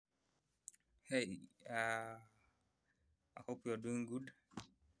Hey, I hope you're doing good.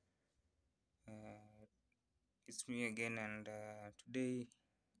 It's me again, and today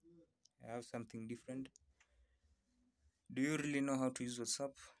I have something different. Do you really know how to use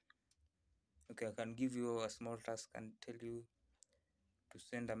WhatsApp? Okay, I can give you a small task and tell you to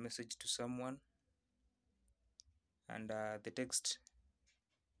send a message to someone, and the text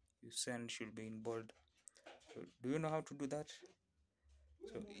you send should be in bold. So, do you know how to do that?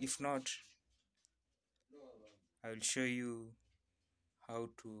 So, if not, I will show you how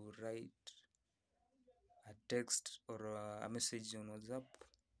to write a text or a message on WhatsApp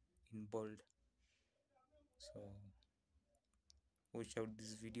in bold. So, watch out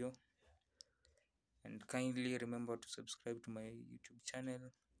this video. And kindly remember to subscribe to my YouTube channel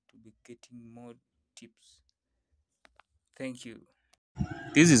to be getting more tips. Thank you.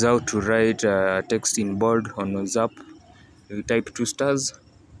 This is how to write text in bold on WhatsApp. You type two stars,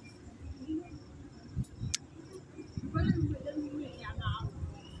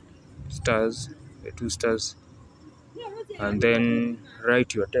 stars, two stars, and then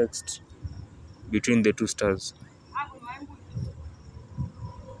write your text between the two stars.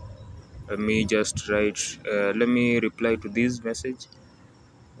 Let me just write, let me reply to this message.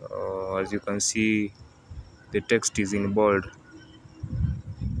 As you can see, the text is in bold.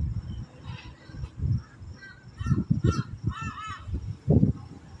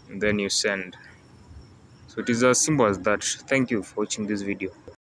 And then you send. So it is as simple as that. Thank you for watching this video.